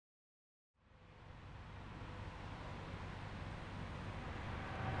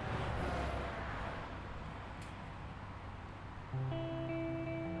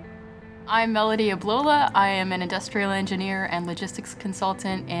I'm Melody Ablola. I am an industrial engineer and logistics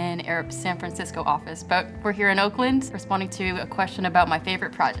consultant in Arup's San Francisco office, but we're here in Oakland responding to a question about my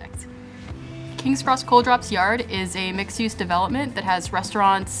favorite project. King's Cross Coal Drops Yard is a mixed-use development that has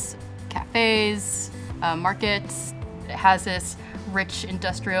restaurants, cafes, markets. It has this rich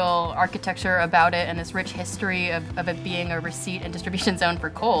industrial architecture about it and this rich history of it being a receipt and distribution zone for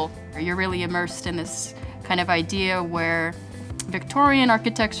coal. You're really immersed in this kind of idea where Victorian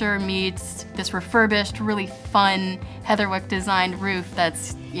architecture meets this refurbished, really fun heatherwick designed roof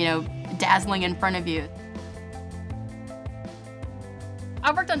that's, dazzling in front of you.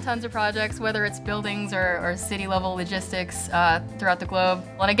 I've worked on tons of projects, whether it's buildings or city-level logistics throughout the globe.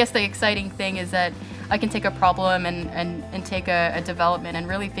 And I guess the exciting thing is that I can take a problem and take a development and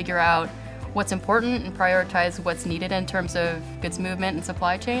really figure out what's important and prioritize what's needed in terms of goods movement and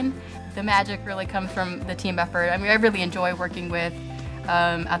supply chain. The magic really comes from the team effort. I mean, I really enjoy working with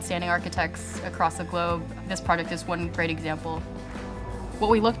outstanding architects across the globe. This project is one great example. What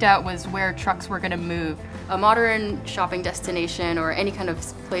we looked at was where trucks were going to move. A modern shopping destination or any kind of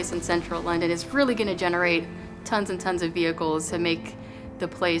place in central London is really going to generate tons and tons of vehicles to make the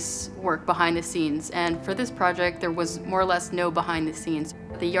place work behind the scenes. And for this project, there was more or less no behind the scenes.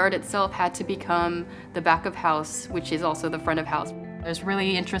 The yard itself had to become the back of house, which is also the front of house. There's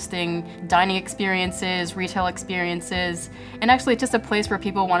really interesting dining experiences, retail experiences, and actually just a place where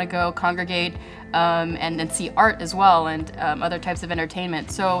people want to go congregate and see art as well and other types of entertainment.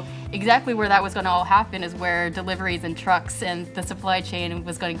 So exactly where that was going to all happen is where deliveries and trucks and the supply chain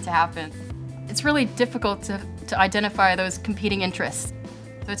was going to happen. It's really difficult to identify those competing interests.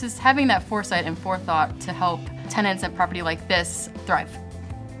 So it's just having that foresight and forethought to help tenants at property like this thrive.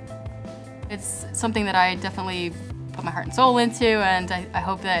 It's something that I definitely put my heart and soul into, and I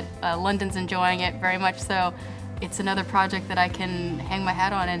hope that London's enjoying it very much so. It's another project that I can hang my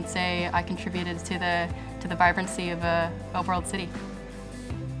hat on and say I contributed to the vibrancy of a world city.